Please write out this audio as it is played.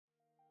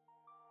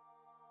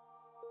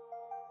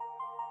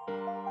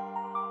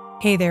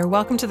Hey there,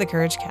 welcome to the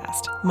Courage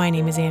Cast. My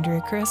name is Andrea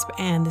Crisp,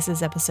 and this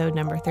is episode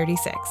number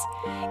 36.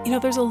 You know,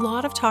 there's a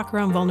lot of talk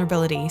around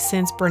vulnerability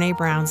since Brene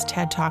Brown's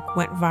TED Talk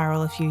went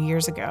viral a few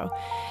years ago.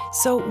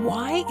 So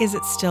why is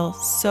it still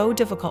so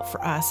difficult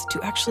for us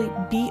to actually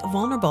be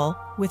vulnerable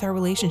with our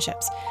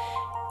relationships?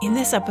 In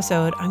this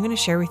episode, I'm going to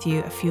share with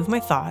you a few of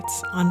my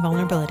thoughts on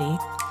vulnerability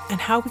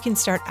and how we can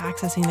start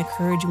accessing the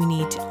courage we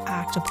need to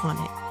act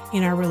upon it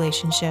in our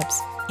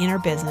relationships, in our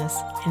business,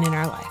 and in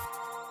our life.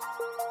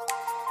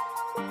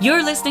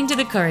 You're listening to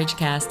the Courage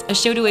Cast, a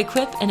show to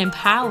equip and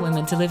empower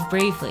women to live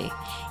bravely.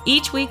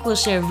 Each week we'll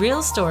share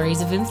real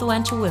stories of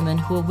influential women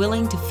who are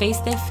willing to face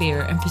their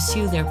fear and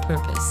pursue their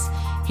purpose.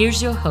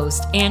 Here's your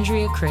host,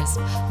 Andrea Crisp,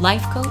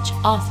 life coach,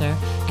 author,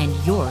 and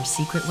your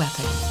secret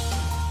weapon.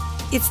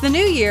 It's the new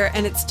year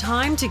and it's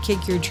time to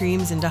kick your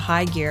dreams into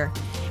high gear.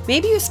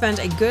 Maybe you spent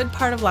a good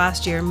part of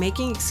last year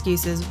making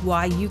excuses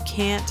why you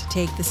can't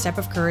take the step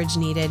of courage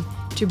needed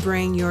to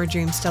bring your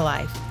dreams to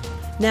life.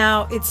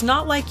 Now, it's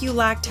not like you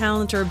lack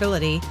talent or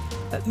ability,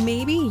 but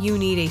maybe you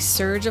need a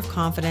surge of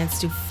confidence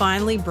to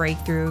finally break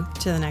through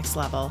to the next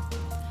level.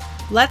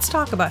 Let's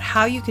talk about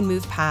how you can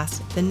move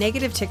past the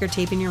negative ticker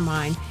tape in your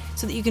mind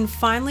so that you can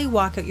finally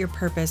walk out your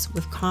purpose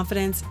with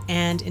confidence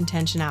and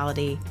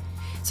intentionality.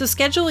 So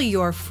schedule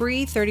your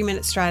free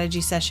 30-minute strategy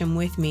session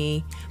with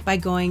me by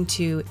going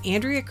to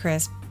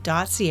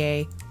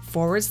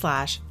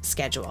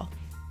andreacrisp.ca/schedule.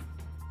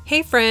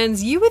 Hey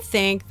friends, you would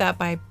think that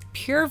by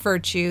pure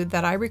virtue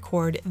that I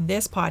record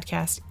this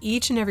podcast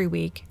each and every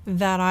week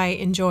that I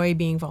enjoy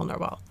being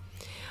vulnerable.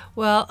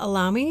 Well,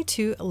 allow me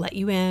to let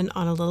you in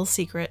on a little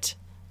secret.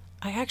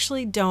 I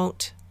actually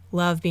don't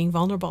love being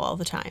vulnerable all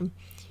the time.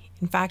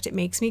 In fact, it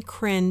makes me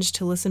cringe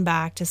to listen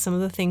back to some of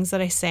the things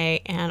that I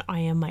say, and I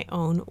am my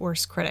own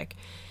worst critic.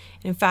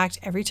 In fact,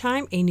 every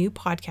time a new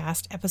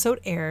podcast episode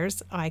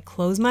airs, I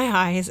close my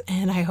eyes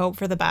and I hope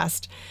for the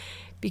best,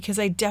 because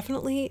I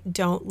definitely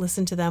don't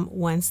listen to them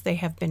once they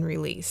have been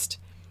released.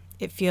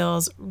 It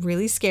feels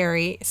really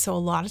scary, so a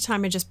lot of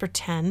time I just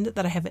pretend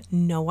that I have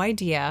no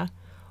idea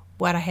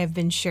what I have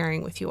been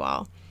sharing with you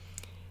all.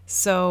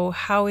 So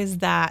how is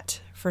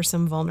that for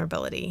some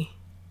vulnerability?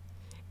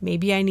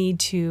 Maybe I need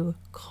to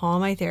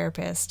call my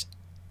therapist,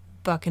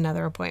 book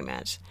another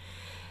appointment.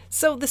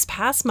 So this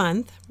past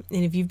month,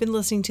 and if you've been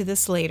listening to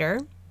this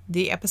later,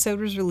 the episode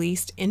was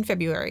released in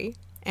February,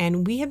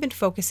 and we have been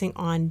focusing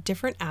on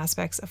different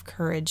aspects of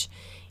courage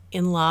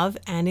in love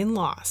and in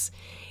loss.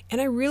 And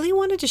I really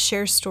wanted to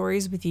share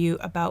stories with you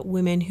about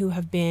women who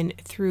have been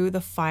through the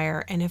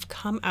fire and have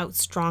come out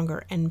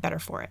stronger and better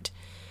for it.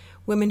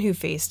 Women who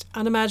faced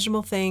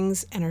unimaginable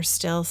things and are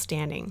still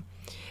standing.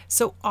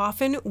 So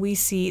often we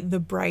see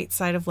the bright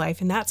side of life,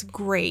 and that's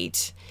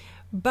great,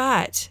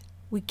 but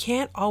we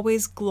can't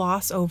always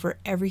gloss over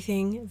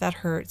everything that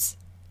hurts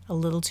a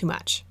little too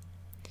much,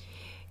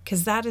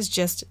 because that is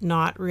just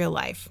not real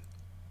life.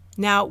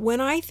 Now,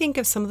 when I think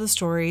of some of the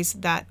stories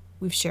that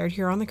we've shared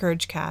here on the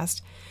Courage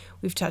Cast,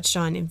 we've touched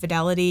on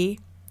infidelity,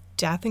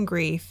 death and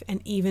grief, and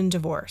even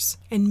divorce.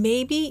 And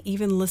maybe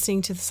even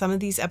listening to some of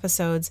these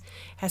episodes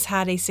has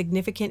had a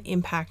significant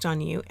impact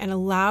on you and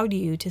allowed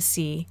you to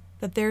see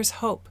that there's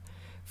hope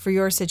for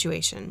your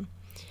situation.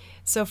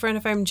 So friend,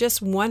 if I'm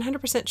just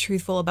 100%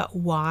 truthful about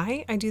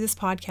why I do this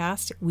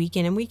podcast week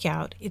in and week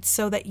out, it's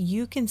so that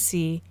you can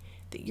see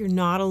that you're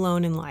not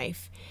alone in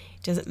life.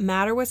 It doesn't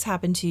matter what's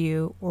happened to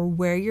you or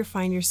where you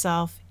find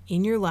yourself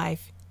in your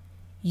life,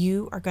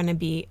 you are going to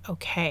be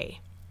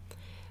okay.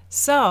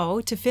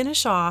 So to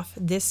finish off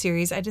this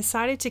series, I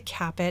decided to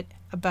cap it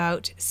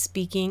about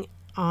speaking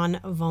on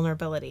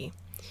vulnerability.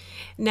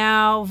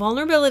 Now,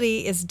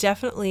 vulnerability is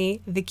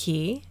definitely the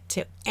key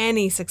to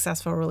any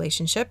successful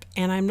relationship,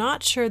 and I'm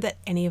not sure that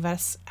any of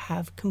us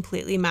have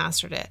completely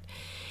mastered it.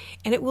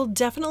 And it will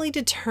definitely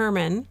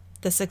determine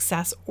the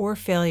success or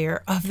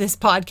failure of this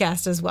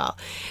podcast as well.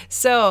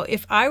 So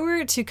if I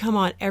were to come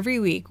on every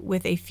week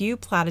with a few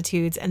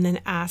platitudes and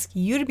then ask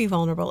you to be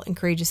vulnerable and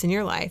courageous in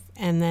your life,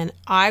 and then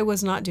I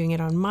was not doing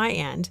it on my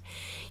end,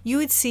 you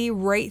would see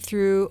right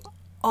through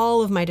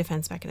all of my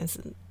defense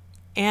mechanisms.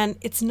 And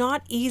it's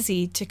not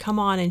easy to come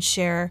on and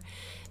share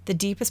the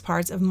deepest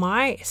parts of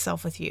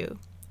myself with you.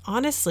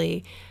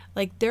 Honestly,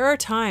 like there are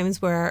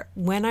times where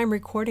when I'm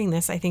recording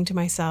this, I think to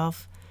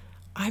myself,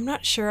 I'm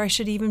not sure I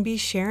should even be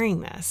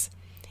sharing this.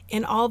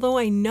 And although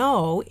I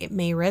know it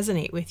may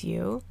resonate with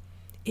you,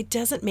 it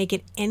doesn't make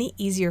it any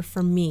easier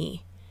for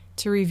me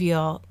to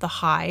reveal the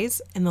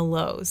highs and the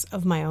lows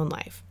of my own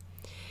life.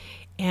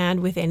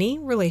 And with any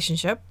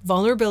relationship,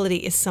 vulnerability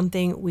is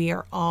something we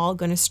are all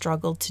going to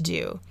struggle to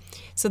do.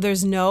 So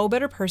there's no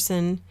better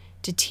person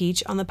to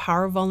teach on the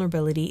power of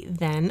vulnerability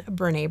than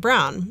Brene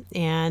Brown.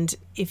 And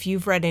if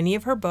you've read any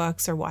of her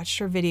books or watched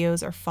her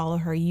videos or follow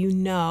her, you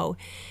know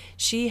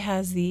she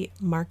has the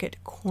market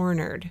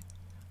cornered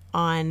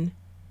on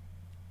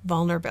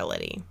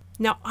vulnerability.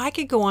 Now, I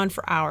could go on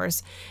for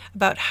hours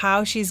about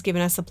how she's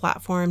given us a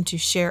platform to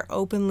share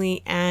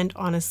openly and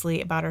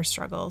honestly about our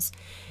struggles.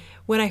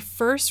 When I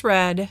first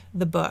read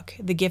the book,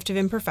 The Gift of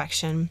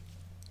Imperfection,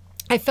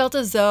 I felt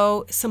as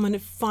though someone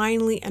had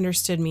finally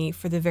understood me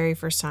for the very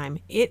first time.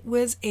 It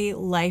was a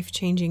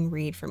life-changing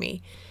read for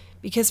me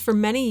because for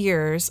many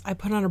years I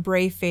put on a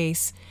brave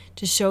face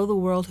to show the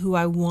world who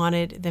I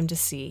wanted them to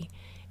see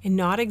and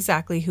not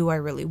exactly who I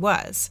really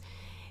was.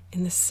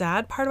 And the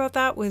sad part about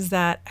that was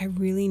that I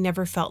really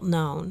never felt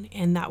known,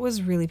 and that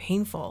was really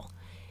painful.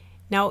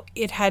 Now,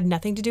 it had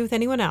nothing to do with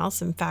anyone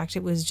else. In fact,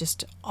 it was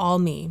just all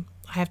me.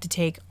 I have to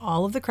take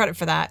all of the credit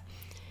for that.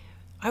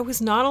 I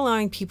was not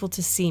allowing people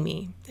to see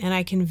me, and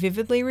I can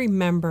vividly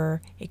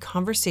remember a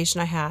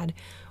conversation I had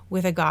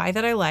with a guy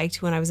that I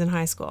liked when I was in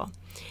high school.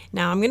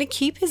 Now, I'm going to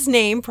keep his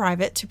name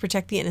private to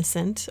protect the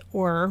innocent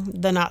or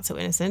the not so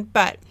innocent,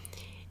 but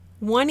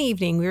one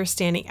evening we were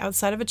standing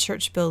outside of a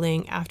church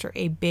building after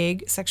a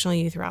big sectional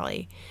youth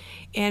rally,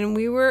 and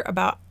we were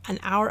about an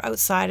hour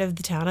outside of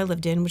the town I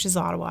lived in, which is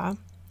Ottawa,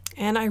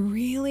 and I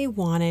really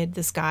wanted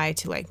this guy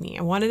to like me.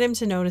 I wanted him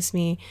to notice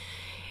me.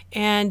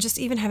 And just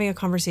even having a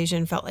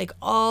conversation felt like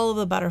all of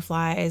the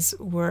butterflies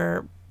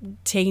were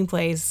taking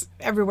place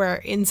everywhere,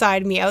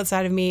 inside me,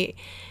 outside of me.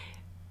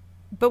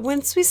 But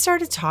once we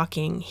started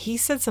talking, he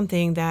said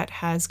something that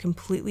has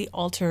completely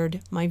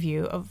altered my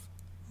view of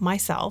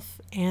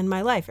myself and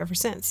my life ever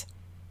since.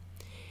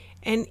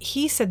 And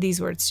he said these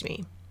words to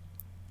me: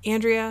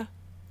 Andrea,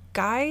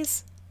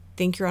 guys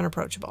think you're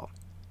unapproachable.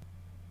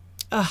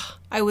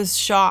 I was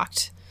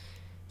shocked,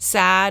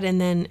 sad,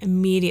 and then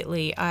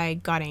immediately I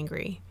got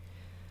angry.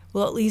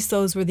 Well, at least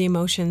those were the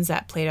emotions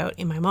that played out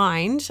in my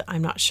mind.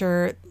 I'm not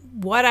sure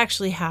what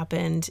actually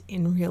happened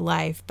in real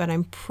life, but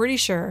I'm pretty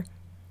sure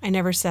I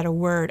never said a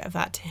word of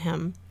that to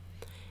him.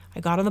 I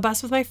got on the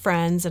bus with my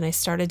friends and I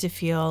started to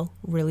feel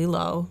really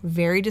low,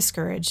 very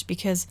discouraged,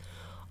 because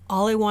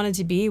all I wanted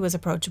to be was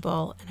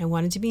approachable and I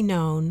wanted to be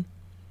known.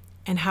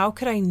 And how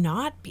could I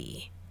not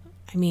be?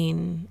 I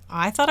mean,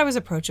 I thought I was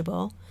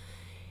approachable.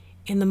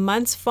 In the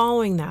months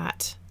following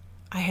that,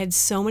 I had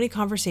so many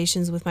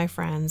conversations with my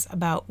friends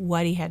about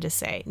what he had to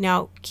say.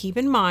 Now, keep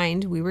in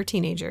mind, we were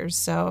teenagers,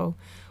 so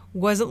it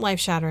wasn't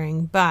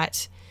life-shattering,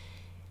 but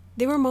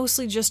they were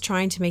mostly just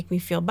trying to make me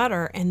feel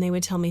better. And they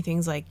would tell me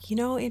things like,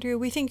 Andrea,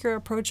 we think you're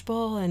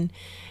approachable and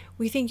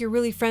we think you're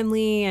really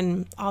friendly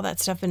and all that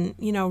stuff. And,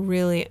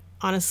 really,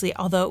 honestly,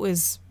 although it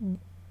was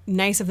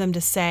nice of them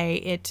to say,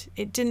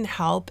 it didn't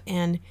help.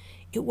 And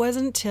it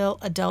wasn't until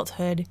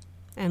adulthood,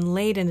 and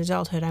late in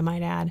adulthood, I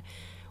might add,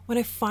 when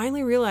I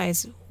finally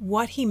realized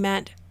what he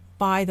meant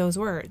by those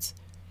words.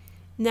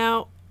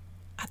 Now,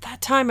 at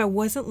that time, I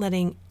wasn't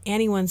letting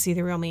anyone see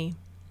the real me,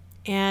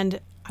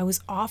 and I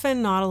was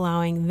often not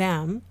allowing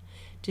them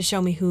to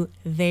show me who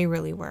they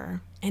really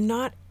were and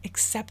not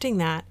accepting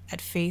that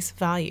at face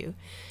value.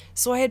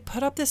 So I had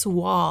put up this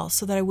wall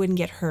so that I wouldn't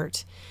get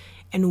hurt.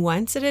 And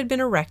once it had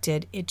been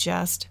erected, it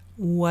just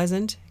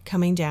wasn't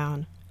coming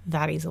down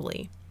that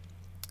easily.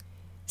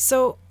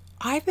 So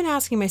I've been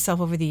asking myself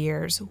over the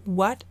years,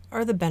 what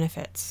are the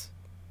benefits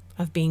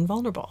of being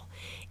vulnerable?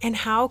 And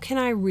how can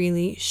I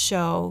really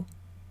show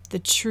the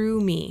true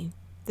me,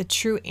 the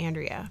true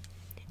Andrea?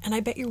 And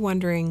I bet you're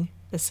wondering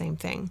the same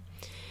thing.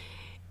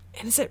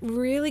 And is it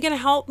really going to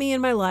help me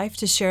in my life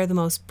to share the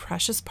most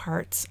precious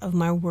parts of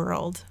my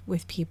world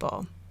with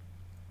people?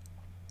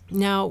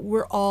 Now,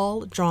 we're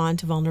all drawn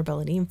to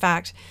vulnerability. In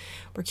fact,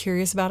 we're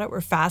curious about it. We're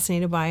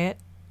fascinated by it.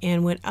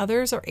 And when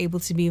others are able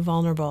to be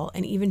vulnerable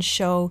and even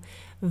show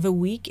the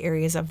weak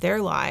areas of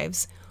their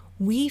lives,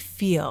 we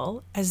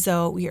feel as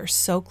though we are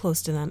so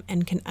close to them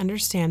and can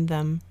understand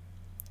them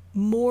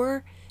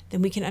more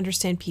than we can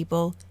understand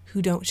people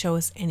who don't show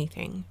us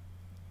anything.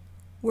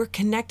 We're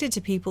connected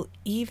to people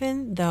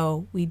even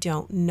though we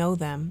don't know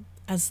them,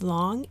 as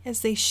long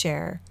as they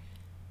share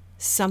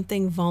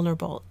something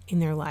vulnerable in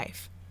their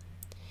life.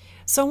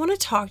 So I want to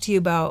talk to you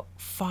about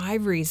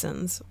 5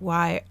 reasons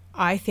why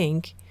I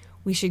think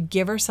we should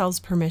give ourselves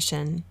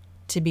permission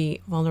to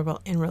be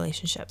vulnerable in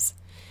relationships.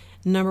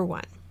 Number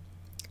 1,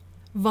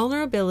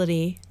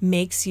 vulnerability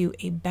makes you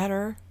a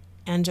better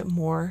and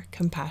more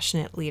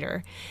compassionate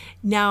leader.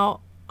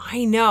 Now,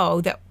 I know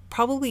that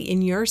probably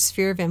in your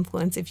sphere of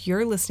influence, if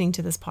you're listening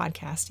to this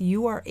podcast,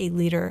 you are a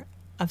leader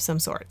of some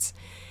sorts.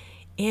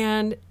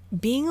 And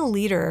being a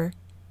leader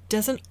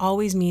doesn't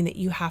always mean that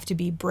you have to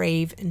be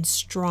brave and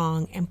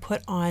strong and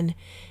put on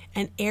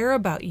an air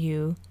about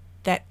you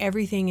that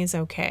everything is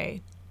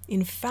okay.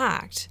 In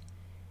fact,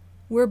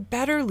 we're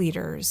better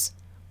leaders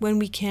when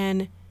we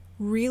can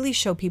really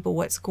show people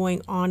what's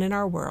going on in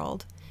our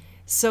world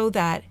so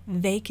that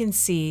they can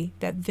see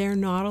that they're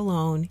not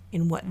alone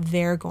in what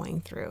they're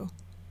going through.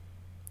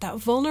 That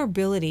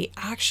vulnerability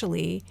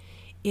actually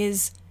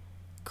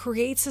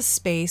creates a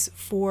space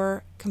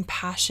for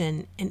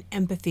compassion and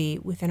empathy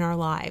within our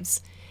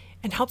lives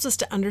and helps us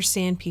to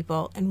understand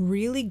people and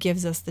really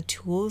gives us the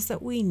tools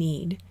that we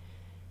need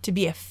to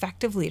be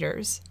effective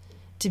leaders,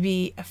 to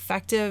be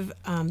effective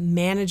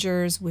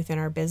managers within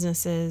our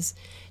businesses,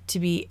 to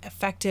be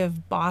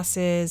effective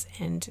bosses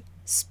and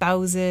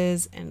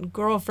spouses and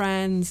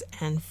girlfriends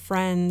and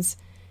friends.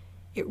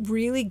 It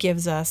really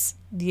gives us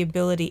the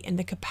ability and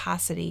the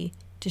capacity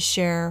to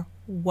share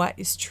what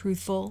is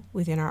truthful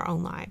within our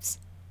own lives.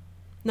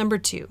 Number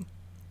 2,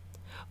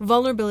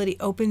 vulnerability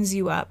opens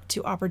you up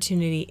to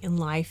opportunity in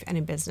life and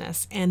in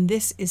business. And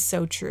this is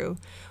so true.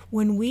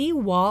 When we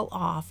wall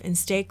off and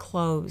stay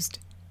closed,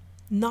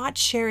 not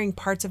sharing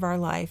parts of our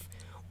life,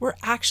 we're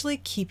actually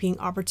keeping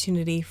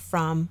opportunity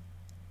from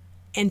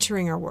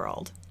entering our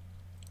world.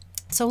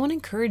 So I want to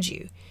encourage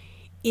you,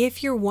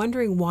 if you're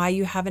wondering why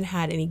you haven't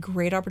had any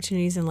great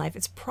opportunities in life,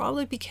 it's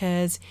probably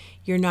because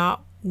you're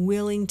not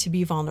willing to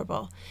be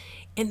vulnerable.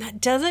 And that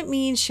doesn't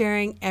mean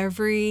sharing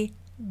every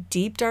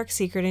deep, dark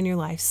secret in your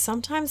life.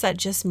 Sometimes that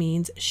just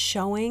means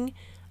showing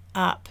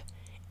up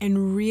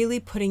and really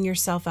putting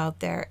yourself out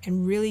there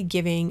and really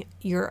giving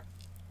your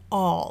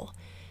all.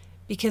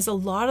 Because a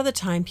lot of the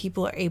time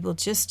people are able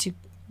just to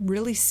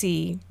really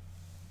see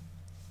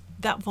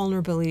that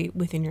vulnerability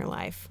within your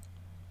life.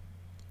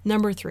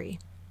 Number 3,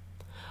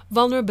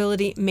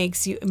 vulnerability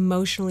makes you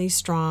emotionally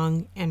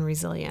strong and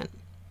resilient.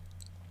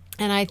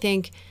 And I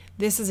think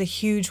this is a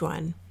huge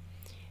one,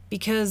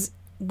 because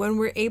when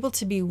we're able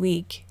to be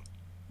weak,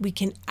 we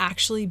can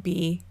actually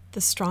be the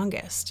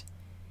strongest.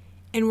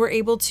 And we're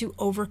able to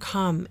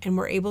overcome, and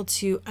we're able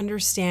to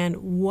understand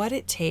what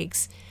it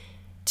takes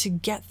to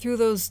get through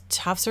those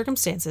tough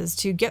circumstances,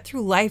 to get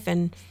through life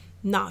and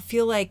not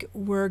feel like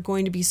we're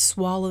going to be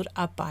swallowed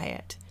up by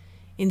it.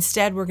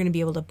 Instead, we're going to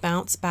be able to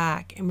bounce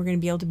back, and we're going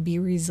to be able to be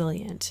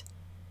resilient,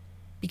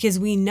 because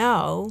we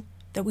know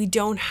that we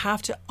don't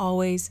have to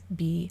always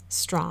be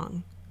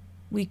strong.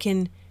 We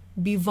can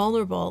be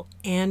vulnerable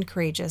and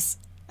courageous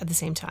at the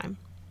same time.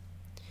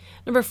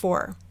 Number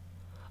 4,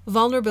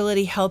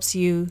 vulnerability helps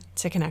you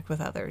to connect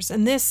with others.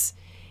 And this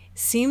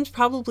seems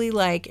probably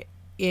like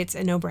it's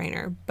a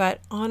no-brainer, but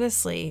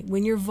honestly,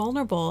 when you're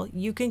vulnerable,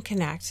 you can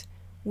connect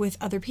with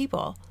other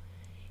people.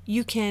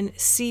 You can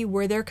see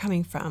where they're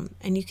coming from,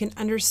 and you can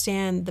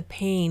understand the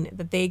pain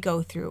that they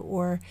go through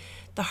or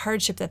the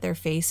hardship that they're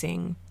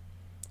facing,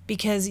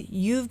 because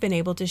you've been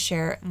able to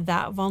share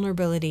that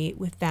vulnerability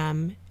with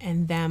them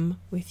and them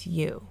with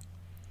you.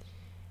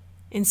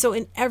 And so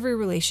in every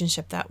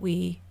relationship that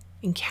we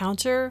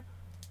encounter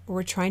or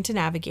we're trying to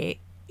navigate,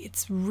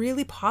 it's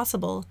really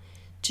possible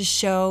to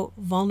show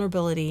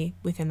vulnerability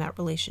within that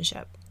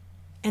relationship.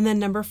 And then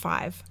number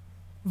 5,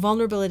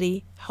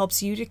 vulnerability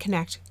helps you to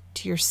connect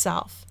to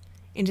yourself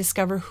and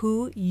discover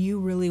who you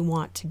really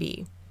want to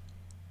be.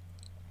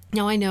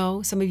 Now, I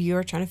know some of you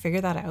are trying to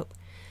figure that out.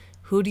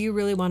 Who do you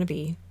really want to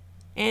be?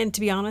 And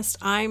to be honest,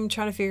 I'm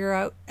trying to figure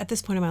out at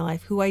this point in my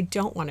life who I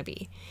don't want to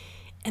be.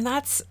 And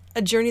that's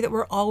a journey that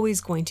we're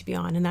always going to be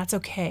on, and that's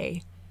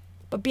okay.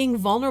 But being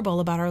vulnerable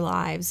about our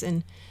lives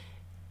and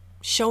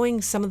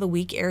showing some of the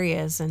weak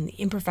areas and the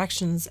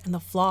imperfections and the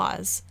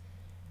flaws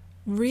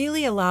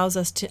really allows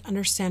us to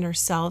understand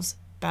ourselves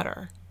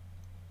better,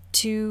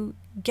 to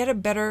get a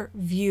better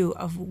view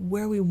of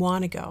where we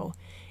want to go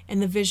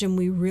and the vision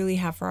we really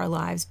have for our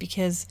lives,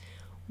 because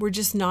we're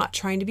just not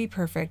trying to be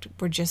perfect.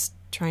 We're just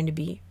trying to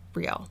be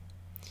real.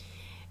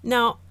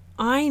 Now,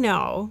 I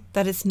know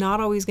that it's not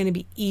always going to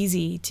be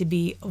easy to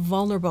be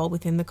vulnerable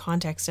within the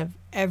context of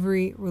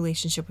every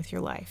relationship with your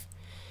life.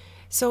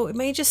 So it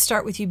may just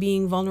start with you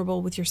being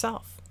vulnerable with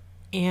yourself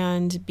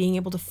and being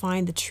able to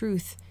find the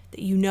truth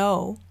that you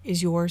know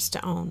is yours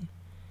to own.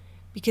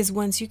 Because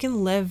once you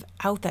can live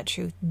out that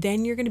truth,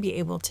 then you're going to be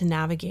able to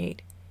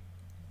navigate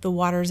the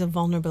waters of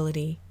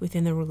vulnerability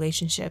within the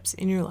relationships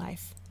in your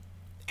life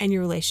and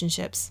your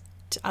relationships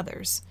to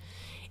others.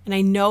 And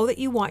I know that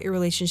you want your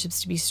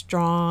relationships to be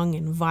strong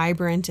and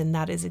vibrant, and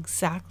that is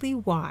exactly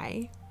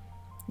why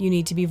you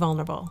need to be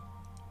vulnerable,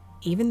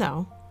 even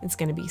though it's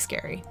going to be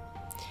scary.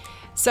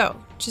 So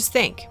just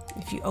think,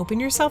 if you open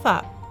yourself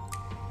up,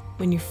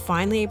 when you're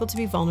finally able to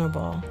be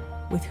vulnerable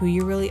with who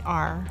you really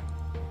are,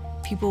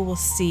 people will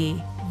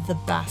see the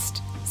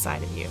best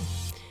side of you.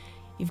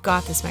 You've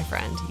got this, my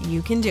friend.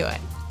 You can do it.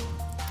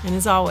 And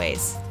as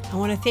always, I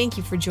want to thank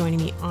you for joining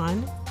me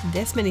on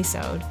this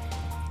mini-sode.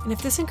 And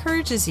if this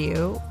encourages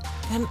you,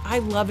 then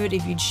I'd love it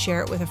if you'd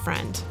share it with a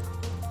friend.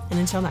 And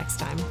until next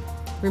time,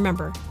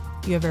 remember,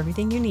 you have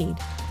everything you need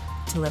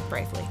to live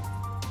bravely.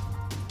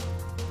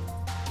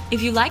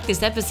 If you like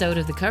this episode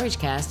of The Courage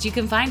Cast, you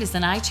can find us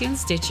on iTunes,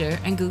 Stitcher,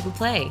 and Google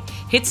Play.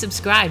 Hit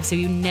subscribe so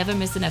you never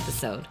miss an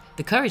episode.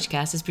 The Courage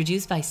Cast is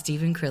produced by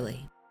Stephen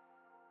Crilly.